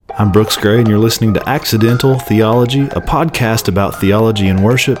I'm Brooks Gray, and you're listening to Accidental Theology, a podcast about theology and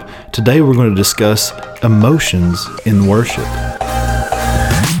worship. Today we're going to discuss emotions in worship.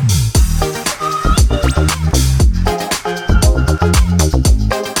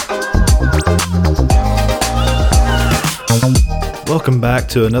 Welcome back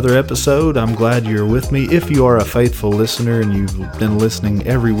to another episode. I'm glad you're with me. If you are a faithful listener and you've been listening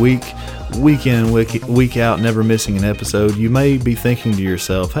every week, week in, week out, never missing an episode, you may be thinking to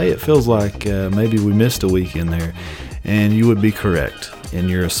yourself, hey, it feels like maybe we missed a week in there. And you would be correct in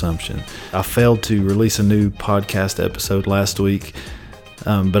your assumption. I failed to release a new podcast episode last week,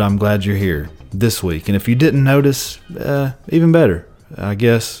 but I'm glad you're here this week. And if you didn't notice, even better. I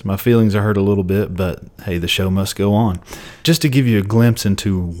guess my feelings are hurt a little bit, but hey, the show must go on. Just to give you a glimpse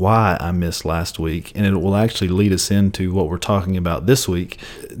into why I missed last week, and it will actually lead us into what we're talking about this week.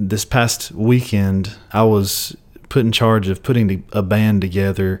 This past weekend, I was put in charge of putting a band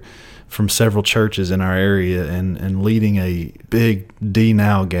together from several churches in our area and leading a big D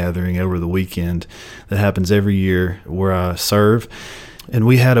Now gathering over the weekend that happens every year where I serve. And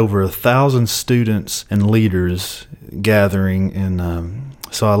we had over 1,000 students and leaders gathering, and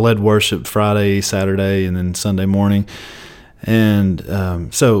so I led worship Friday, Saturday, and then Sunday morning.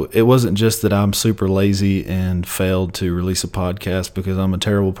 And so it wasn't just that I'm super lazy and failed to release a podcast because I'm a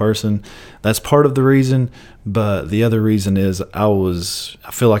terrible person. That's part of the reason, but the other reason is I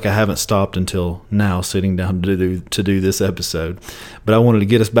feel like I haven't stopped until now sitting down to do this episode. But I wanted to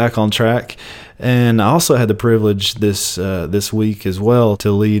get us back on track. And I also had the privilege this week as well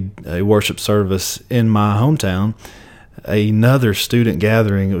to lead a worship service in my hometown, another student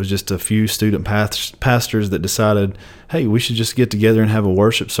gathering. It was just a few student pastors that decided, hey, we should just get together and have a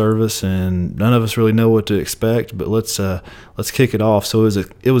worship service, and none of us really know what to expect, but let's kick it off. So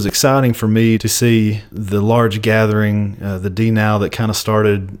it was exciting for me to see the large gathering, the D Now, that kind of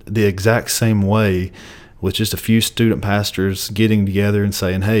started the exact same way, with just a few student pastors getting together and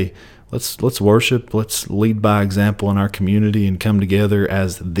saying, hey, let's worship, let's lead by example in our community and come together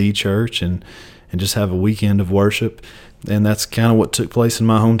as the church and just have a weekend of worship. And that's kind of what took place in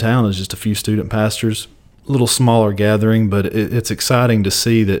my hometown, is just a few student pastors, a little smaller gathering, but it's exciting to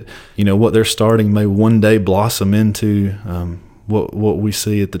see that, you know, what they're starting may one day blossom into what we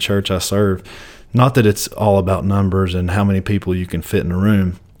see at the church I serve. Not that it's all about numbers and how many people you can fit in a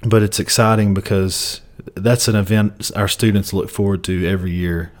room, but it's exciting because that's an event our students look forward to every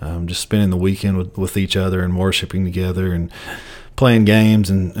year, just spending the weekend with each other and worshiping together and playing games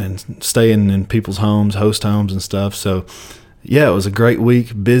and staying in people's homes, host homes and stuff. So yeah, it was a great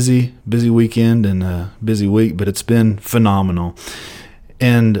week, busy weekend and a busy week, but it's been phenomenal.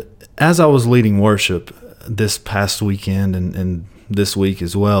 And as I was leading worship this past weekend and this week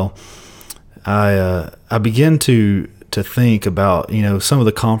as well, I began to think about, you know, some of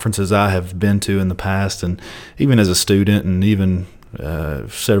the conferences I have been to in the past, and even as a student, and even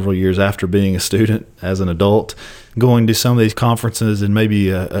several years after being a student as an adult, going to some of these conferences and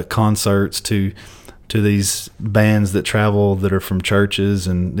maybe concerts to these bands that travel that are from churches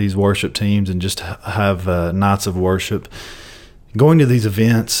and these worship teams, and just have nights of worship. Going to these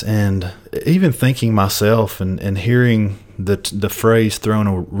events and even thinking myself and hearing the phrase thrown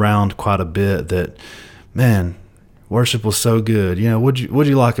around quite a bit that, man, worship was so good. You know, what'd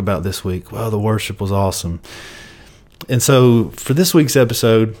you like about this week? Well, the worship was awesome. And so for this week's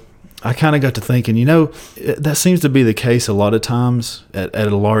episode, I kind of got to thinking, you know, that seems to be the case a lot of times at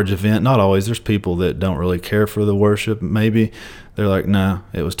a large event. Not always. There's people that don't really care for the worship. Maybe they're like, nah,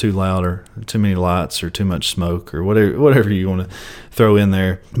 it was too loud, or too many lights, or too much smoke, or whatever you want to throw in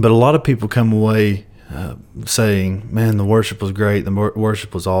there. But a lot of people come away saying, man, the worship was great. The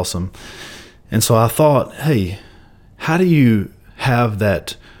worship was awesome. And so I thought, hey, how do you have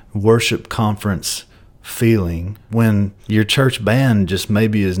that worship conference feeling when your church band just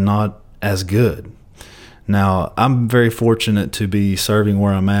maybe is not as good? Now, I'm very fortunate to be serving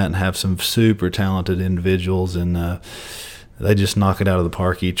where I'm at and have some super talented individuals, and they just knock it out of the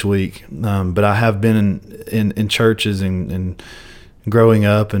park each week. But I have been in churches and growing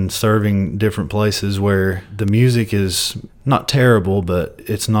up and serving different places where the music is not terrible, but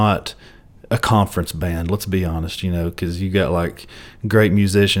it's not a conference band, let's be honest, you know, because you got like great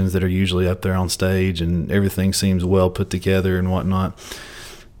musicians that are usually up there on stage and everything seems well put together and whatnot.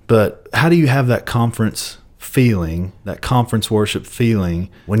 But how do you have that conference feeling, that conference worship feeling,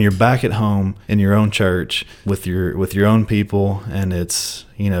 when you're back at home in your own church with your own people, and it's,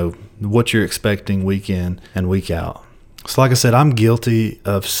 you know, what you're expecting week in and week out? So like I said, I'm guilty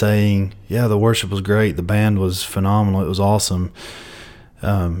of saying, yeah, the worship was great, the band was phenomenal, it was awesome.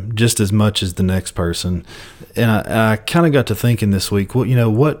 just as much as the next person. And I kind of got to thinking this week,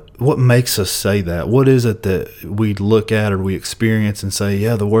 what makes us say that? What is it that we look at or we experience and say,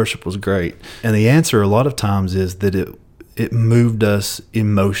 yeah, the worship was great? And the answer a lot of times is that it moved us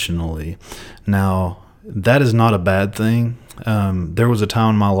emotionally. Now, that is not a bad thing. There was a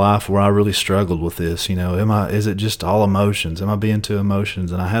time in my life where I really struggled with this. Is it just all emotions? Am I being too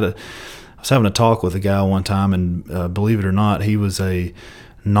emotions? And I was having a talk with a guy one time, and believe it or not, he was a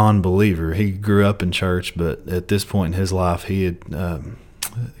non-believer. He grew up in church, but at this point in his life, he had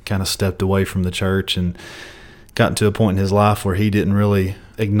kind of stepped away from the church and gotten to a point in his life where he didn't really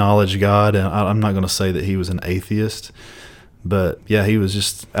acknowledge God. And I'm not going to say that he was an atheist, but yeah, he was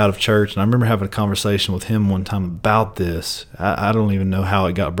just out of church. And I remember having a conversation with him one time about this. I don't even know how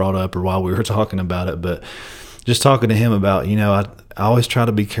it got brought up or why we were talking about it, but just talking to him about, I always try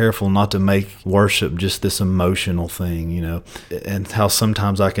to be careful not to make worship just this emotional thing, and how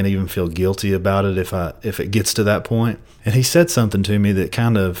sometimes I can even feel guilty about it if it gets to that point. And he said something to me that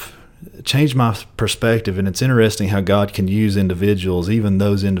kind of changed my perspective. And it's interesting how God can use individuals, even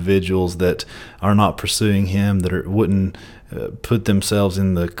those individuals that are not pursuing Him, that wouldn't put themselves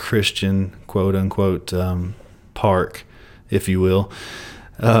in the Christian quote unquote park, if you will.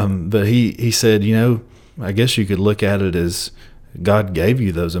 But he said, I guess you could look at it as God gave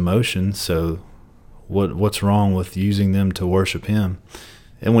you those emotions, so what's wrong with using them to worship Him?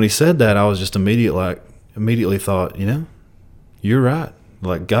 And when he said that, I was just immediately thought, you're right.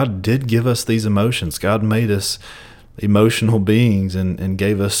 Like, God did give us these emotions. God made us emotional beings and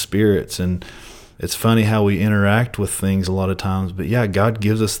gave us spirits. And it's funny how we interact with things a lot of times, but yeah, God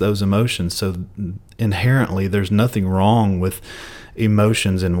gives us those emotions. So inherently, there's nothing wrong with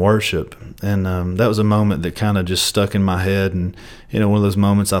emotions in worship. And that was a moment that kind of just stuck in my head. And one of those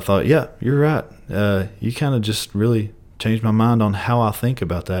moments I thought, yeah, you're right. You kind of just really changed my mind on how I think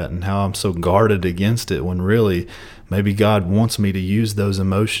about that and how I'm so guarded against it, when really maybe God wants me to use those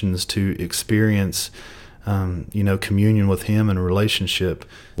emotions to experience communion with Him and a relationship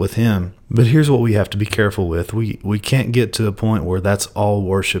with Him. But here's what we have to be careful with. We can't get to a point where that's all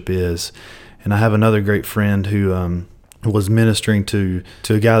worship is. And I have another great friend who was ministering to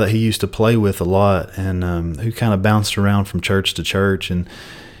a guy that he used to play with a lot, and who kind of bounced around from church to church and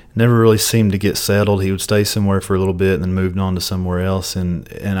never really seemed to get settled. He would stay somewhere for a little bit and then moved on to somewhere else. And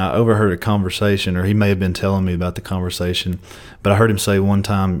I overheard a conversation, or he may have been telling me about the conversation, but I heard him say one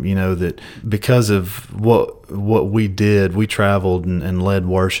time, that because of what we did, we traveled and led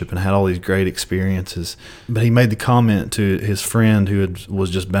worship and had all these great experiences. But he made the comment to his friend who was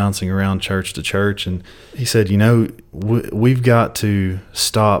just bouncing around church to church, and he said, we've got to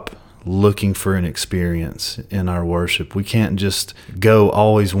stop looking for an experience in our worship. We can't just go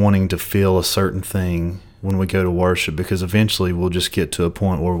always wanting to feel a certain thing when we go to worship, because eventually we'll just get to a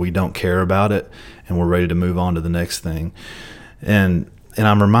point where we don't care about it and we're ready to move on to the next thing. And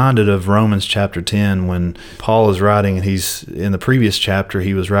I'm reminded of Romans chapter 10 when Paul is writing, and he's in the previous chapter,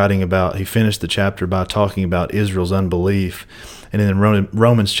 he finished the chapter by talking about Israel's unbelief. And in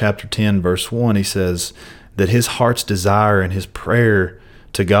Romans chapter 10 verse 1, he says that his heart's desire and his prayer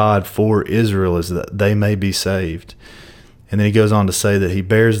to God for Israel is that they may be saved. And then he goes on to say that he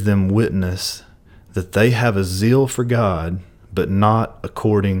bears them witness that they have a zeal for God, but not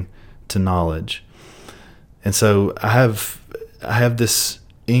according to knowledge. And so I have this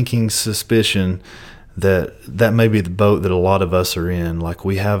inking suspicion that may be the boat that a lot of us are in. Like,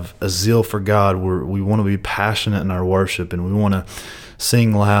 we have a zeal for God, we want to be passionate in our worship, and we want to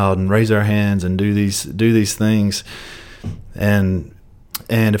sing loud and raise our hands and do these things.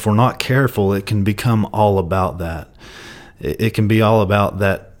 And if we're not careful, it can become all about that. It can be all about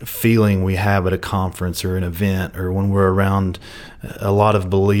that feeling we have at a conference or an event, or when we're around a lot of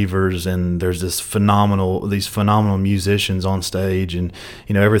believers and there's these phenomenal musicians on stage, and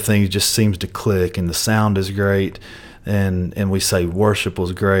everything just seems to click and the sound is great, and we say worship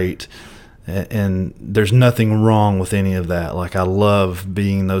was great. And there's nothing wrong with any of that. Like, I love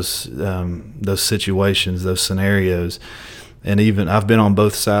being those situations, those scenarios. And even I've been on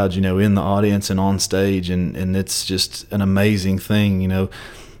both sides, in the audience and on stage, and it's just an amazing thing.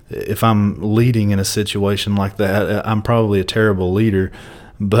 If I'm leading in a situation like that, I'm probably a terrible leader,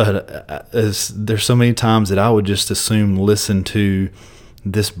 but there's so many times that I would just assume listen to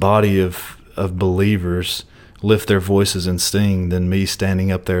this body of believers lift their voices and sing than me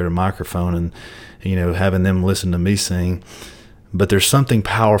standing up there at a microphone and having them listen to me sing. But there's something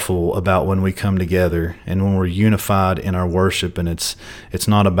powerful about when we come together and when we're unified in our worship, and it's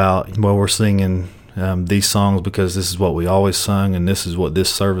not about, we're singing these songs because this is what we always sung and this is what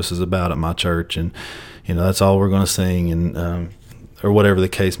this service is about at my church, and that's all we're going to sing, and or whatever the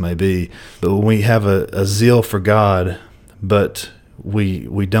case may be. But when we have a zeal for God, but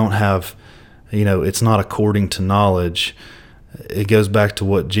we don't have, it's not according to knowledge, it goes back to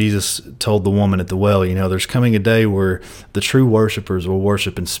what Jesus told the woman at the well. There's coming a day where the true worshipers will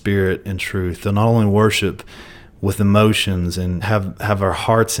worship in spirit and truth. They'll not only worship with emotions and have our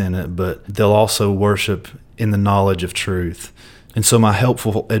hearts in it, but they'll also worship in the knowledge of truth. And so my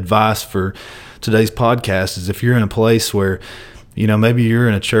helpful advice for today's podcast is, if you're in a place where, maybe you're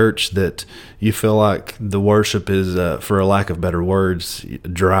in a church that you feel like the worship is, for a lack of better words,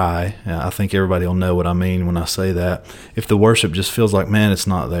 dry. I think everybody will know what I mean when I say that. If the worship just feels like, man, it's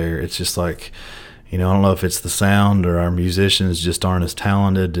not there. It's just like, I don't know if it's the sound or our musicians just aren't as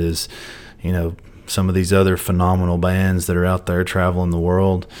talented as, some of these other phenomenal bands that are out there traveling the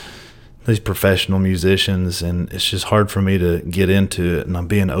world, these professional musicians, and it's just hard for me to get into it, and I'm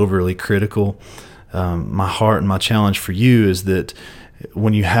being overly critical. My heart and my challenge for you is that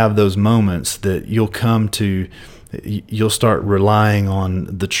when you have those moments, that you'll start relying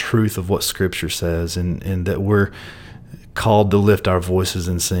on the truth of what Scripture says, and that we're called to lift our voices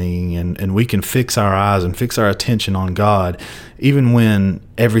in singing, and we can fix our eyes and fix our attention on God even when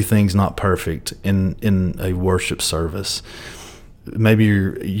everything's not perfect in a worship service. Maybe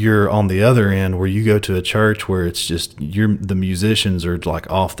you're on the other end, where you go to a church where it's just the musicians are like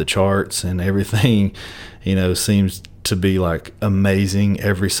off the charts and everything seems to be like amazing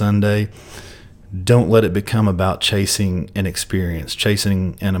every Sunday. Don't let it become about chasing an experience,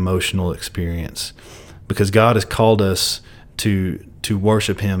 chasing an emotional experience, because God has called us to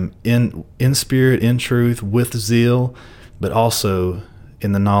worship Him in spirit, in truth, with zeal, but also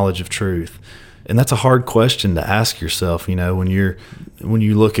in the knowledge of truth. And that's a hard question to ask yourself, when you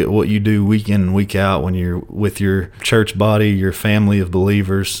look at what you do week in and week out, when you're with your church body, your family of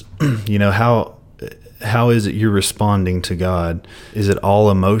believers, how is it you're responding to God? Is it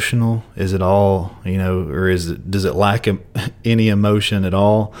all emotional? Is it all, or does it lack any emotion at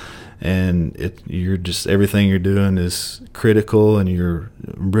all? And everything you're doing is critical, and you're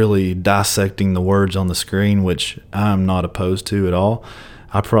really dissecting the words on the screen, which I'm not opposed to at all.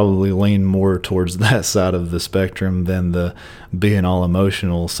 I probably lean more towards that side of the spectrum than the being all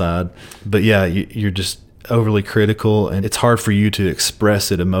emotional side. But yeah, you're just overly critical, and it's hard for you to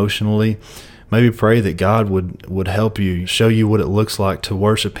express it emotionally. Maybe pray that God would help you, show you what it looks like to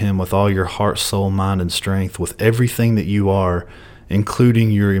worship Him with all your heart, soul, mind, and strength, with everything that you are,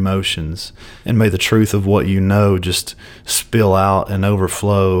 including your emotions. And may the truth of what you know just spill out and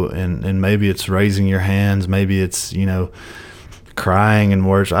overflow. And maybe it's raising your hands, maybe it's, crying and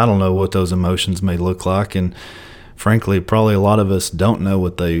worship. I don't know what those emotions may look like. And frankly, probably a lot of us don't know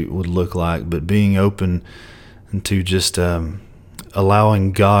what they would look like, but being open to just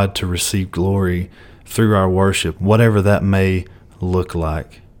allowing God to receive glory through our worship, whatever that may look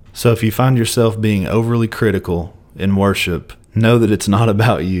like. So if you find yourself being overly critical in worship, know that it's not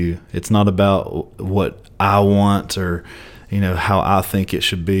about you. It's not about what I want, or how I think it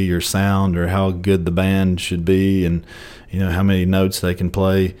should be, your sound, or how good the band should be, and how many notes they can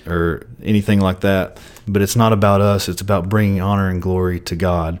play, or anything like that. But it's not about us. It's about bringing honor and glory to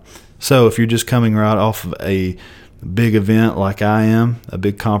God. So if you're just coming right off of a big event like I am, a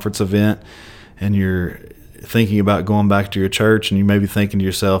big conference event, and you're thinking about going back to your church, and you may be thinking to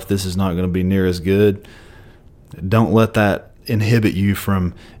yourself, this is not going to be near as good, don't let that inhibit you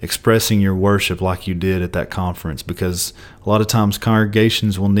from expressing your worship like you did at that conference, because a lot of times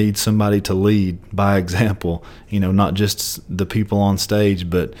congregations will need somebody to lead by example, not just the people on stage,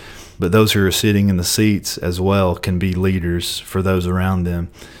 but those who are sitting in the seats as well can be leaders for those around them.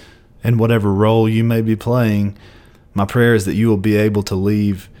 And whatever role you may be playing, my prayer is that you will be able to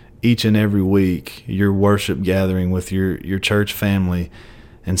leave each and every week your worship gathering with your church family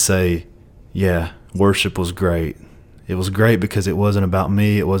and say, yeah, worship was great. It was great because it wasn't about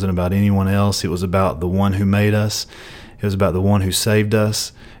me. It wasn't about anyone else. It was about the one who made us. It was about the one who saved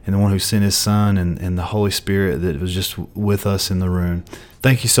us, and the one who sent His Son, and the Holy Spirit that was just with us in the room.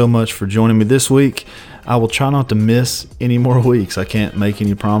 Thank you so much for joining me this week. I will try not to miss any more weeks. I can't make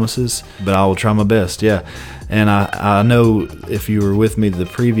any promises, but I will try my best, yeah. And I know if you were with me the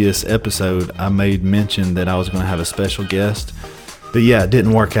previous episode, I made mention that I was going to have a special guest. But yeah, it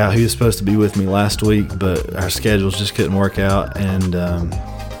didn't work out. He was supposed to be with me last week, but our schedules just couldn't work out, and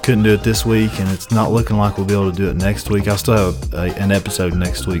couldn't do it this week, and it's not looking like we'll be able to do it next week. I'll still have an episode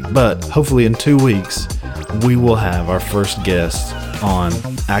next week, but hopefully in 2 weeks, we will have our first guest on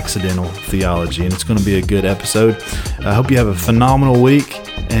accidental theology, and it's going to be a good episode. I hope you have a phenomenal week,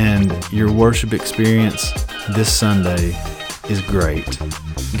 and your worship experience this Sunday is great.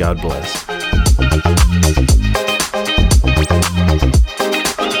 God bless.